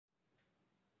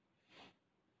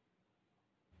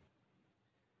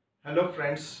Hello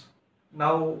friends,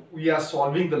 now we are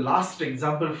solving the last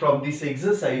example from this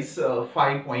exercise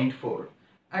 5.4,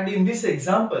 and in this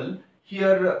example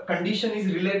here condition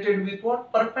is related with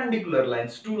what? Perpendicular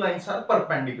lines. Two lines are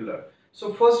perpendicular.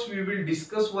 So first we will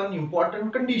discuss one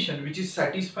important condition which is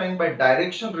satisfying by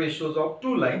direction ratios of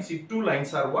two lines if two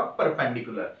lines are what?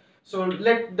 Perpendicular. So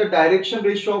let the direction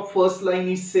ratio of first line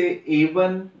is say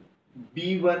A1,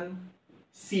 B1,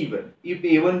 C1. If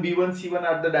A1, B1, C1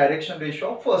 are the direction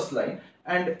ratio of first line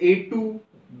and A2,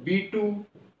 B2,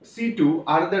 C2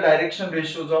 are the direction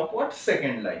ratios of what?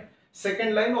 Second line.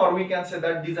 Second line, or we can say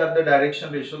that these are the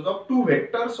direction ratios of two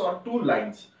vectors or two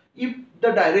lines. If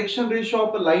the direction ratio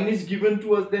of a line is given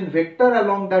to us, then vector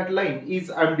along that line is,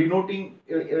 I am denoting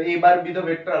A bar be the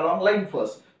vector along line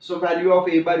first. So value of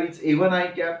A bar is A1 I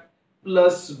cap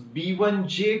plus B1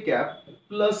 J cap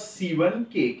plus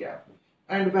C1 K cap,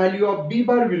 and value of B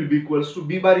bar will be equals to,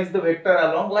 B bar is the vector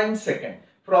along line second.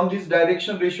 From this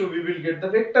direction ratio we will get the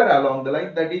vector along the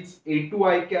line, that is A2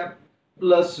 I cap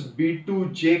plus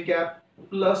B2 J cap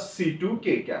plus C2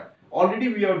 K cap. Already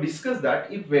we have discussed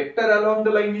that if vector along the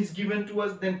line is given to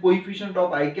us, then coefficient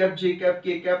of I cap, J cap,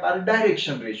 K cap are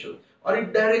direction ratios, or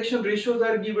if direction ratios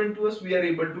are given to us, we are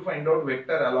able to find out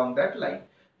vector along that line.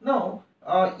 Now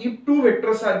if two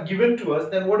vectors are given to us,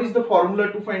 then what is the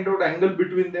formula to find out angle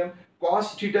between them?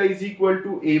 Cos theta is equal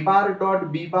to A bar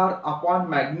dot B bar upon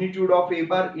magnitude of A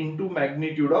bar into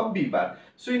magnitude of B bar.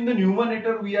 So in the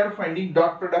numerator we are finding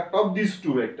dot product of these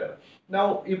two vectors.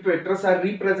 Now if vectors are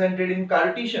represented in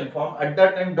Cartesian form, at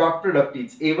that time dot product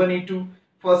is A1 A2.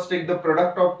 First take the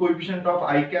product of coefficient of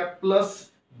I cap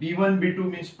plus B1 B2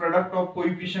 means product of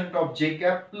coefficient of J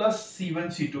cap plus C1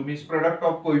 C2 means product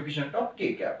of coefficient of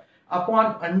K cap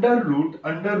upon under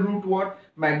root what?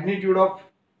 Magnitude of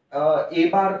A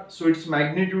bar, so its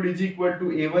magnitude is equal to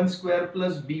A1 square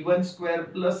plus B1 square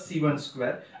plus C1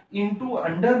 square into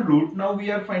under root. Now we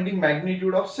are finding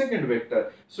magnitude of second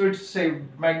vector, so its say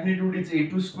magnitude is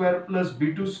A2 square plus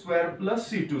B2 square plus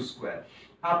C2 square.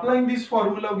 Applying this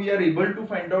formula we are able to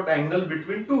find out angle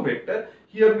between two vectors.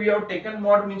 Here we have taken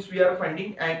mod, means we are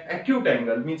finding an acute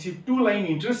angle, means if two lines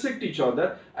intersect each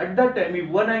other, at that time if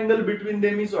one angle between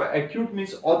them is acute,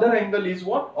 means other angle is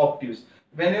what? Obtuse.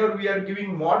 Whenever we are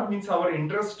giving mod, means our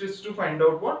interest is to find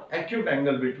out what? Acute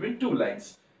angle between two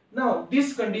lines. Now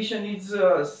this condition is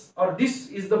or this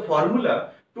is the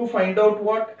formula to find out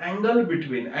what? Angle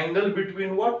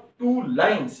between what? Two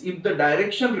lines if the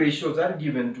direction ratios are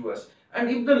given to us. And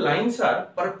if the lines are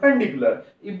perpendicular,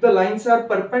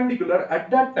 at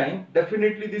that time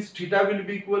definitely this theta will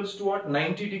be equals to what?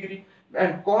 90 degree,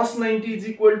 and cos 90 is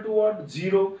equal to what?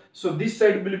 0. So this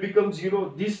side will become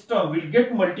 0, this term will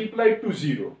get multiplied to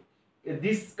 0.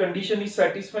 This condition is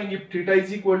satisfying if theta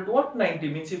is equal to what? 90,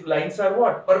 means if lines are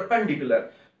what?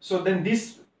 Perpendicular. So then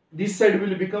this side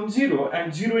will become 0,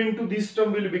 and 0 into this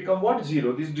term will become what?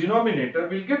 0. This denominator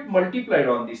will get multiplied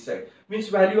on this side, means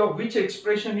value of which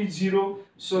expression is 0.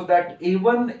 So that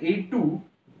A1 A2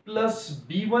 plus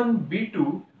B1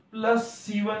 B2 plus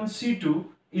C1 C2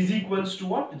 is equals to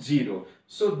what? 0.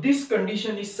 So this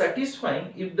condition is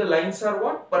satisfying if the lines are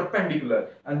what? Perpendicular,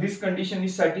 and this condition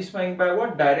is satisfying by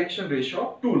what? Direction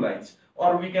ratio of two lines,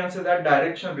 or we can say that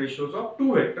direction ratios of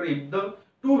two vectors if the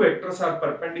two vectors are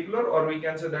perpendicular, or we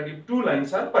can say that if two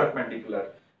lines are perpendicular.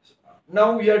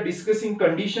 Now we are discussing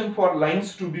condition for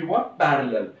lines to be what?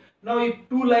 Parallel. Now if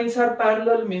two lines are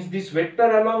parallel, means this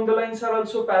vector along the lines are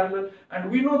also parallel, and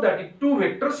we know that if two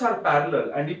vectors are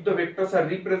parallel and if the vectors are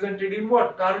represented in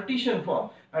what? Cartesian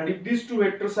form, and if these two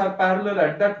vectors are parallel,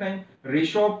 at that time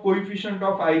ratio of coefficient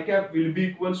of I cap will be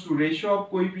equals to ratio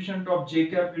of coefficient of J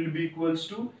cap will be equals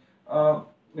to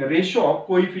ratio of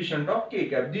coefficient of K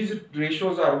cap. These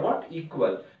ratios are what?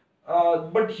 Equal.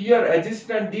 But here as it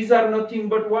stands, these are nothing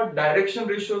but what? Direction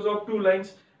ratios of two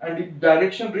lines. And if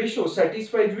direction ratio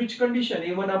satisfies which condition?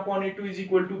 A1 upon A2 is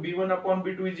equal to B1 upon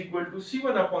B2 is equal to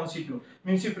C1 upon C2.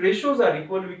 Means if ratios are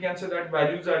equal, we can say that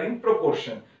values are in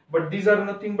proportion. But these are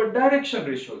nothing but direction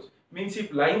ratios. Means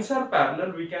if lines are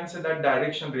parallel, we can say that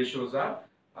direction ratios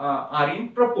are in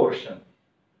proportion.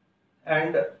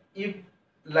 And if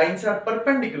lines are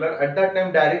perpendicular, at that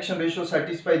time direction ratio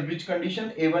satisfies which condition?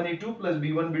 A1 A2 plus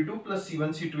B1 B2 plus C1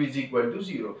 C2 is equal to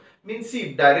 0. Means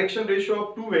see, direction ratio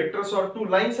of two vectors or two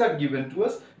lines are given to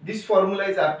us, this formula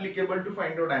is applicable to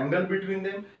find out angle between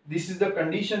them. This is the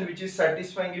condition which is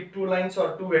satisfying if two lines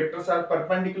or two vectors are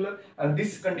perpendicular, and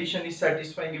this condition is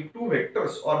satisfying if two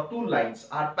vectors or two lines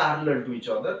are parallel to each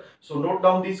other. So note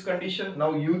down this condition.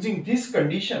 Now using this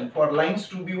condition for lines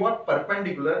to be what?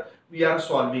 Perpendicular, we are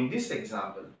solving this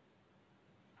example.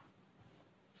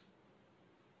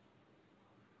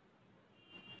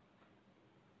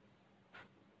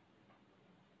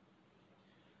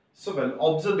 So well,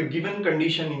 observe the given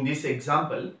condition in this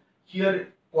example. Here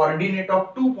coordinate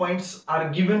of 2 points are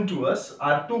given to us,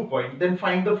 are 2 points. Then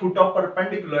find the foot of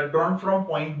perpendicular drawn from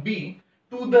point B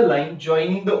to the line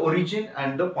joining the origin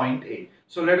and the point A.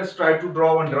 So let us try to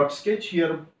draw one rough sketch.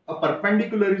 Here a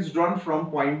perpendicular is drawn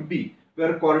from point B,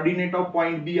 where coordinate of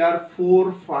point B are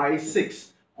 4, 5,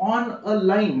 6 on a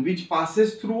line which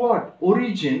passes through what?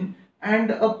 Origin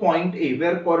and a point A,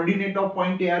 where coordinate of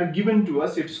point A are given to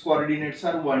us. Its coordinates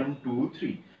are 1, 2,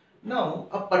 3. Now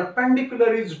a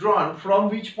perpendicular is drawn from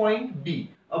which point? B.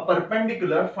 A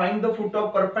perpendicular, find the foot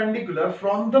of perpendicular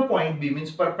from the point B, means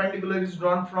perpendicular is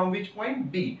drawn from which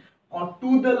point? B, or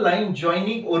to the line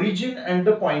joining origin and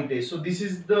the point A. So this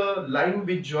is the line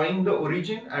which join the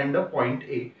origin and the point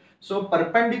A. So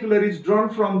perpendicular is drawn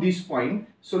from this point.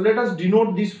 So let us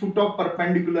denote this foot of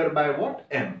perpendicular by what?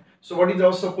 M. So what is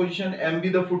our supposition? M be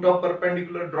the foot of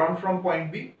perpendicular drawn from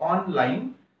point B on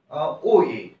line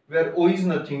OA, where O is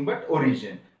nothing but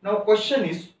origin. Now question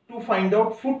is to find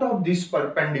out foot of this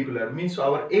perpendicular, means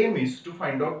our aim is to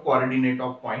find out coordinate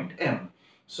of point M.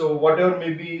 So whatever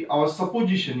may be our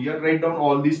supposition here, write down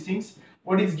all these things.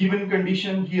 What is given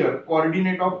condition here?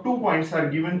 Coordinate of 2 points are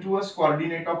given to us.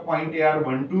 Coordinate of point A are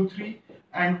 1, 2, 3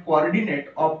 and coordinate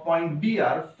of point B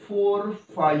are 4,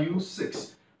 5,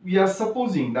 6. We are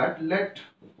supposing that let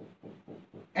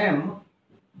M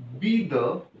be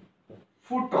the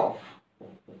foot of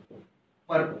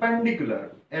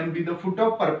perpendicular, M be the foot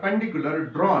of perpendicular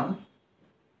drawn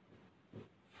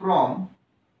from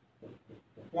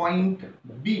point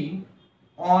B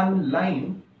on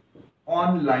line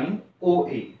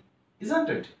OA, isn't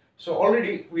it? So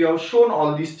already we have shown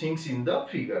all these things in the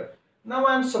figure. Now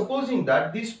I am supposing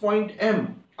that this point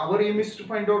M, our aim is to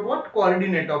find out what?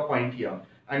 Coordinate of point M,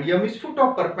 and M is foot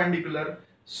of perpendicular.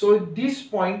 So this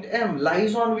point M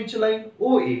lies on which line?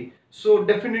 OA. So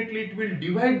definitely it will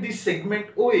divide this segment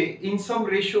OA in some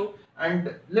ratio,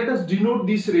 and let us denote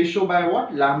this ratio by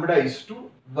what? Lambda is to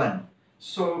 1.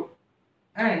 So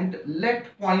and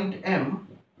let point M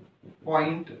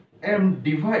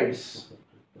divides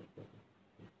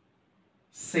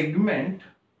segment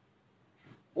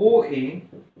OA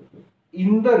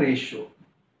in the ratio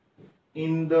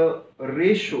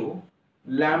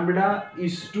lambda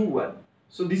is to 1.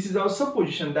 So this is our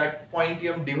supposition that point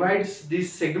M divides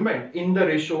this segment in the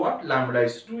ratio what? Lambda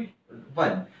is to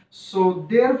 1. So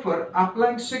therefore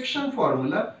applying section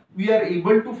formula we are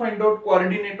able to find out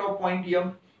coordinate of point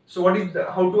M. So what is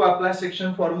how to apply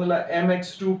section formula?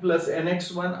 mx2 plus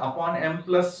nx1 upon m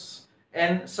plus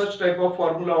n. Such type of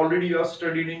formula already you have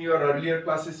studied in your earlier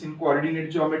classes in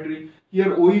coordinate geometry.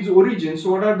 Here O is origin.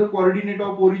 So what are the coordinate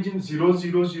of origin? 0,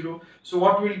 0, 0. So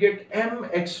what will get?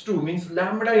 mx2 means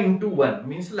lambda into 1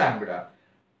 means lambda,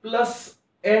 plus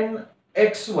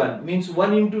nx1 means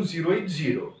 1 into 0 is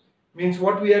 0. Means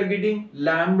what we are getting?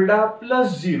 Lambda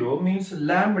plus 0 means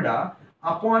lambda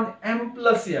upon m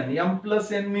plus n. M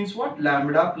plus n means what?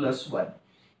 Lambda plus 1.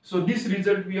 So this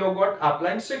result we have got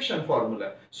applying section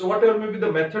formula. So whatever may be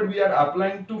the method we are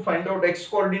applying to find out x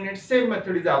coordinate, same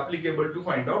method is applicable to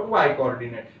find out y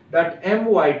coordinate. That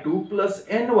my2 plus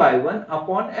ny1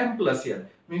 upon m plus n.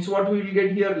 Means what we will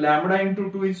get here? Lambda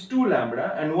into 2 is 2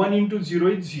 lambda and 1 into 0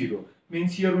 is 0.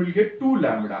 Means here we will get 2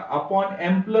 lambda upon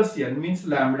m plus n means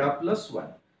lambda plus 1.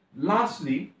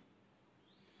 Lastly,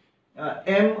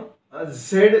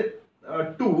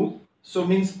 z2 so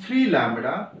means 3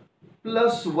 lambda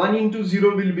plus 1 into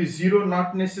 0 will be 0,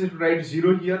 not necessary to write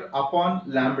 0 here, upon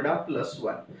lambda plus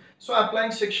 1. So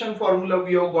applying section formula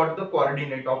we have got the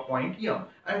coordinate of point M.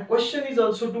 And question is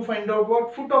also to find out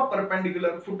what? Foot of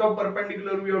perpendicular. Foot of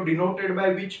perpendicular we have denoted by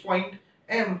which point?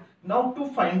 M. Now to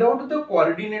find out the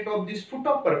coordinate of this foot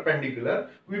of perpendicular,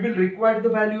 we will require the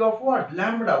value of what?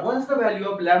 Lambda. Once the value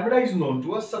of lambda is known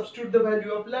to us, substitute the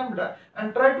value of lambda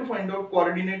and try to find out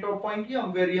coordinate of point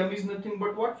M, where M is nothing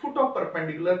but what? Foot of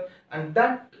perpendicular. And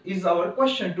that is our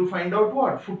question, to find out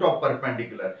what? Foot of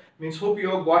perpendicular. Means hope you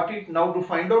have got it. Now to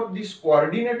find out this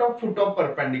coordinate of foot of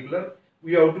perpendicular,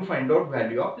 we have to find out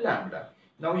value of lambda.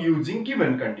 Now using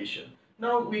given condition.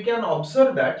 Now we can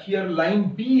observe that here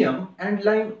line BM and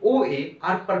line OA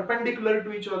are perpendicular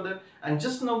to each other, and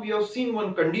just now we have seen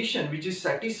one condition which is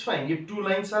satisfying if two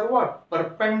lines are what?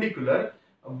 Perpendicular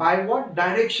by what?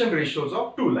 Direction ratios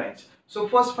of two lines. So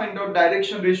first find out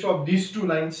direction ratio of these two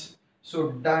lines.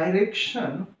 So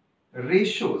direction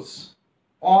ratios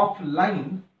of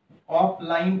line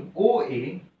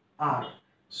OA are,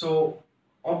 so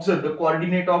observe the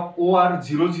coordinate of O are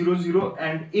 0, 0, 0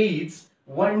 and A is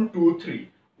 1, 2, 3.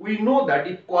 we know that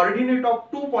if coordinate of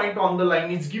 2 point on the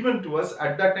line is given to us,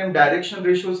 at that time direction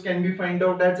ratios can be found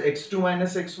out as x2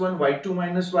 minus x1, y2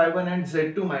 minus y1 and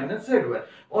z2 minus z1.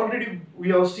 Already we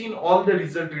have seen all the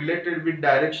result related with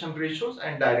direction ratios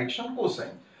and direction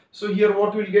cosine. So here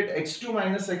what we'll get, x2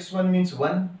 minus x1 means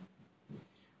 1,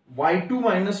 y2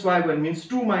 minus y1 means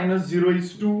 2 minus 0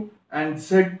 is 2, and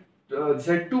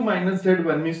z2 minus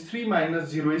z1 means 3 minus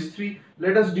 0 is 3.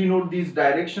 Let us denote these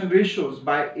direction ratios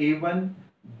by a1,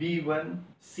 b1,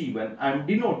 c1. I am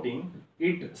denoting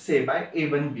it say by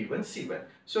a1, b1, c1.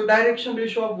 So direction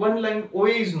ratio of one line OA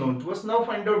is known to us. Now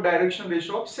find out direction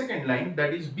ratio of second line,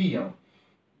 that is bm,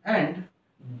 and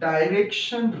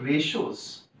direction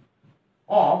ratios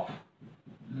of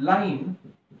line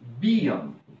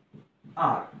bm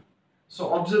are.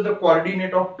 So observe the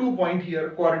coordinate of 2 point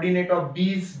here, coordinate of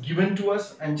B is given to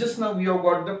us, and just now we have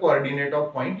got the coordinate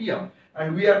of point M,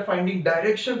 and we are finding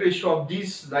direction ratio of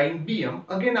this line BM.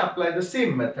 Again apply the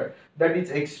same method, that is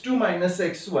x2 minus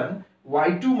x1,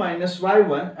 y2 minus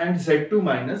y1 and z2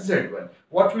 minus z1.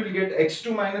 What we will get,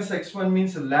 x2 minus x1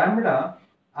 means lambda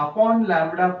upon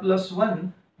lambda plus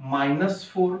 1 minus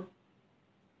 4,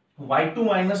 y2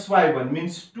 minus y1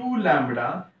 means 2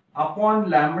 lambda upon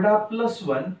lambda plus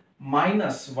 1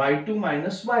 minus y2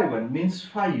 minus y1 means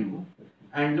 5,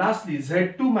 and lastly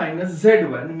z2 minus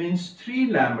z1 means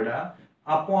 3 lambda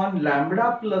upon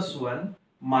lambda plus 1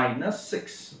 minus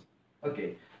 6.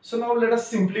 Okay, so now let us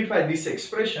simplify this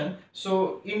expression.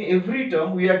 So in every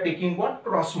term we are taking what,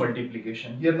 cross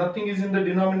multiplication. Here nothing is in the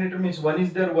denominator, means 1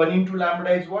 is there, 1 into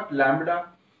lambda is what, lambda.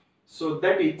 So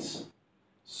that is,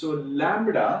 so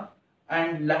lambda,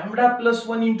 and lambda plus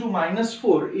 1 into minus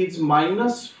 4 is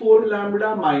minus 4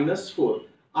 lambda minus 4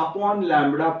 upon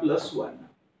lambda plus 1.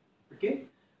 Okay.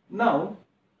 Now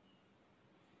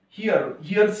here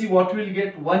see what we'll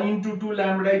get, 1 into 2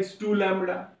 lambda is 2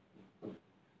 lambda,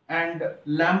 and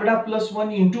lambda plus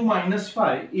 1 into minus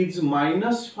 5 is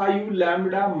minus 5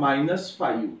 lambda minus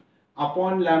 5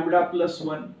 upon lambda plus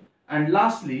 1. And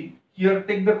lastly here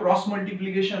take the cross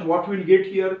multiplication, what we'll get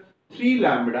here, 3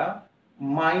 lambda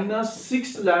minus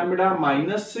 6 lambda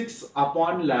minus 6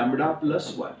 upon lambda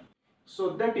plus 1.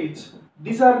 So that is,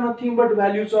 these are nothing but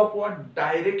values of what,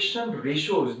 direction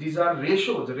ratios. These are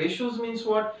ratios. Ratios means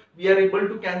what, we are able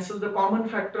to cancel the common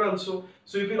factor also.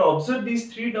 So if you observe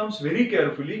these three terms very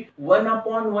carefully, 1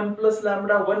 upon 1 plus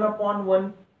lambda, 1 upon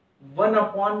 1, 1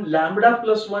 upon lambda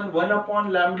plus 1, 1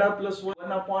 upon lambda plus 1,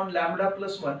 1 upon lambda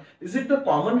plus 1. Is it the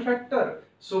common factor?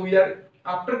 So we are,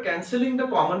 after cancelling the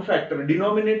common factor,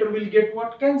 denominator will get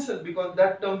what, cancelled, because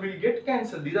that term will get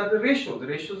cancelled. These are the ratios.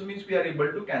 Ratios means we are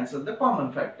able to cancel the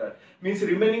common factor. Means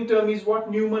remaining term is what,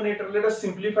 numerator. Let us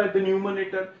simplify the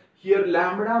numerator. Here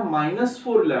lambda minus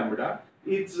 4 lambda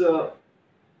is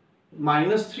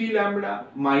minus 3 lambda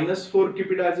minus 4,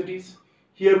 keep it as it is.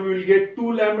 Here we will get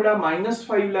 2 lambda minus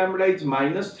 5 lambda is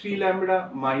minus 3 lambda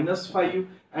minus 5,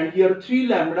 and here 3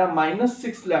 lambda minus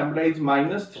 6 lambda is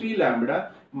minus 3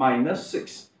 lambda minus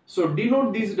 6. So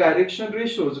denote these direction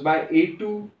ratios by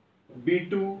A2,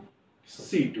 B2,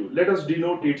 C2. Let us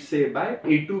denote it say by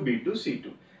A2, B2,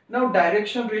 C2. Now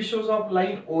direction ratios of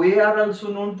line OA are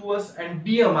also known to us and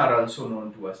BM are also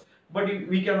known to us. But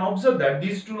we can observe that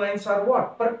these two lines are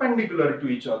what? Perpendicular to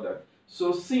each other.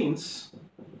 So since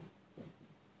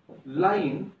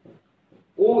line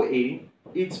OA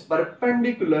is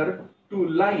perpendicular to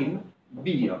line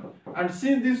BM, and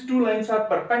since these two lines are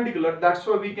perpendicular, that's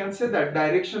why we can say that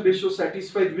direction ratio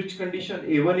satisfies which condition,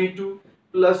 A1 A2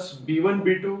 plus B1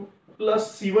 B2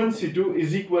 plus C1 C2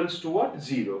 is equals to what,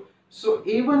 0. So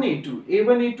A1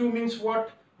 A2 means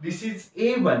what, this is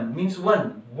A1 means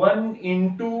 1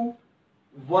 into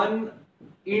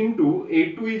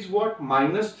A2 is what,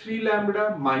 minus 3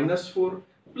 lambda minus 4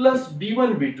 plus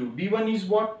B1 B2 is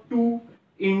what, 2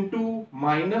 into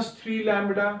minus 3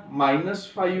 lambda minus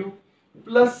 5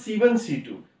 plus C1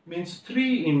 C2 means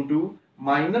 3 into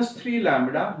minus 3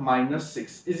 lambda minus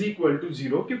 6 is equal to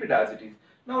 0. Keep it as it is.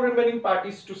 Now remaining part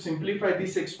is to simplify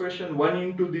this expression. 1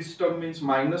 into this term means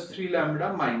minus 3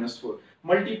 lambda minus 4.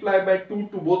 Multiply by 2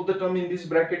 to both the term in this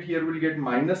bracket, here we will get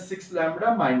minus 6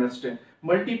 lambda minus 10.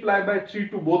 Multiply by 3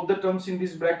 to both the terms in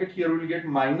this bracket, here we will get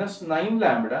minus 9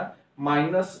 lambda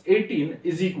minus 18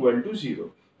 is equal to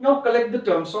 0. Now collect the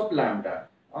terms of lambda.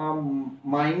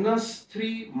 Minus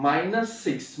 3 minus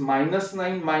 6 minus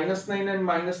 9 and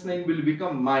minus 9 will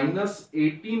become minus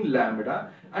 18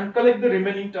 lambda, and collect the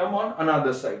remaining term on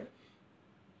another side.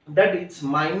 That is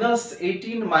minus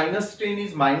 18 minus 10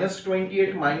 is minus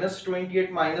 28, minus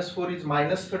 28 minus 4 is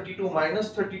minus 32,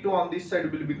 minus 32 on this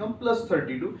side will become plus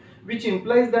 32, which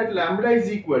implies that lambda is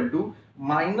equal to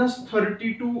minus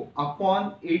 32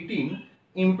 upon 18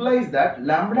 implies that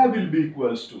lambda will be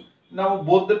equals to, now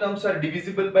both the terms are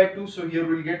divisible by 2, so here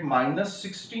we will get minus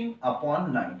 16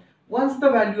 upon 9. Once the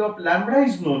value of lambda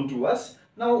is known to us,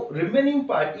 now remaining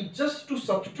part is just to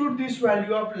substitute this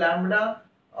value of lambda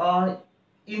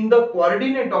in the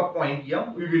coordinate of point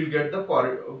M. We will get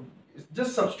the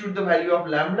just substitute the value of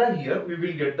lambda here, we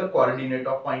will get the coordinate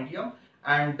of point M,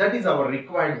 and that is our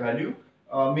required value.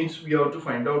 Means we have to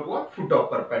find out what? Foot of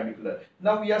perpendicular.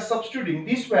 Now we are substituting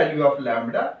this value of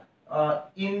lambda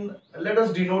let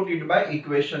us denote it by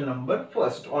equation number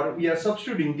first, or we are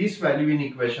substituting this value in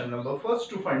equation number first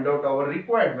to find out our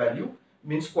required value,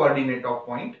 means coordinate of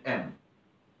point M.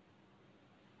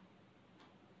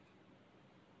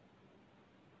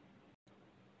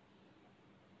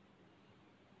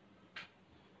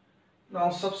 Now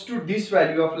substitute this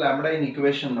value of lambda in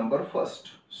equation number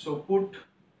first. So put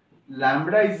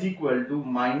lambda is equal to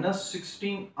minus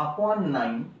 16 upon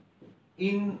 9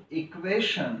 in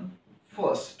equation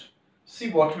first. See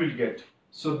what we'll get.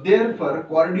 So therefore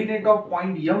coordinate of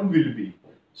point M will be,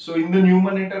 so in the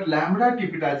numerator lambda,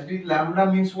 keep it as it is,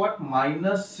 lambda means what?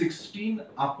 Minus 16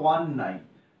 upon 9,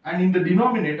 and in the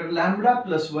denominator lambda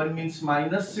plus 1 means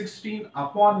minus 16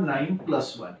 upon 9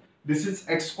 plus 1. This is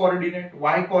x coordinate,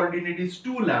 y coordinate is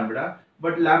 2 lambda,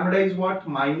 but lambda is what?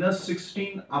 Minus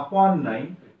 16 upon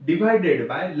 9 divided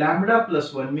by lambda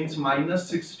plus 1 means minus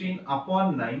 16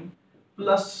 upon 9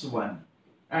 plus 1.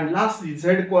 And lastly,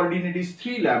 z coordinate is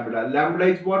 3 lambda. Lambda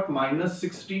is what? Minus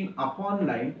 16 upon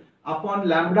 9 upon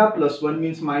lambda plus 1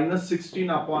 means minus 16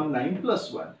 upon 9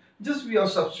 plus 1. Just we have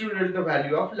substituted the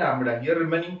value of lambda here.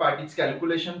 Remaining part is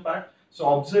calculation part.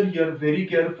 So observe here very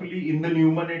carefully, in the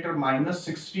numerator minus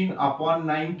 16 upon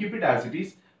 9, keep it as it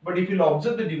is. But if you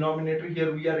observe the denominator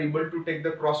here, we are able to take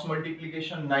the cross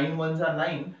multiplication. 9 ones are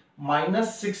 9.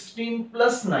 Minus 16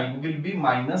 plus 9 will be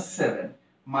minus 7.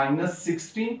 Minus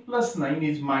 16 plus 9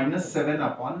 is minus 7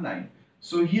 upon 9.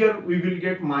 So here we will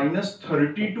get minus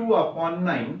 32 upon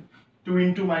 9. 2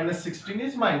 into minus 16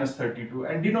 is minus 32,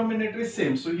 and denominator is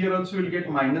same. So here also we will get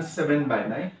minus 7 by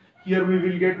 9. Here we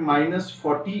will get minus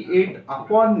 48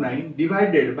 upon 9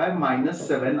 divided by minus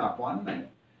 7 upon 9.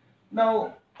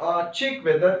 Now check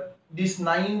whether this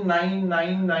 9, 9,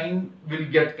 9, 9 will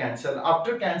get cancelled.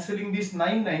 After cancelling this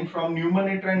 9, 9 from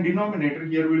numerator and denominator,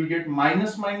 here we will get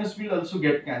minus minus will also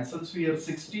get cancelled. So here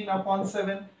 16 upon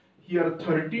 7, here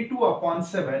 32 upon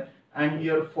 7, and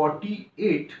here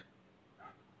 48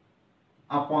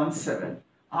 upon 7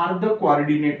 are the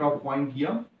coordinate of point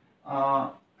M.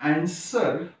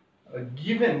 Answer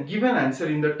given answer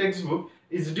in the textbook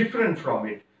is different from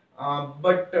it,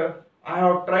 but I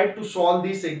have tried to solve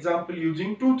this example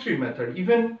using 2-3 method.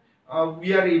 Even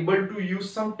we are able to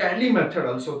use some tally method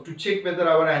also to check whether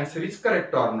our answer is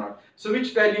correct or not. So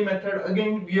which tally method?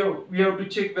 Again we have to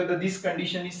check whether this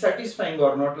condition is satisfying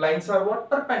or not. Lines are what?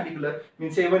 Perpendicular,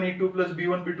 means A1 A2 plus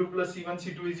B1 B2 plus C1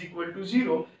 C2 is equal to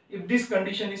 0. If this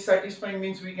condition is satisfying,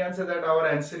 means we can say that our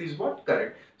answer is what?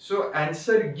 Correct. So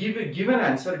answer given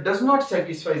answer does not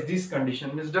satisfy this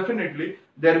condition, means definitely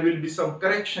there will be some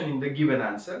correction in the given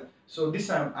answer. So this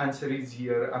answer is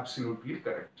here absolutely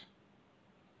correct.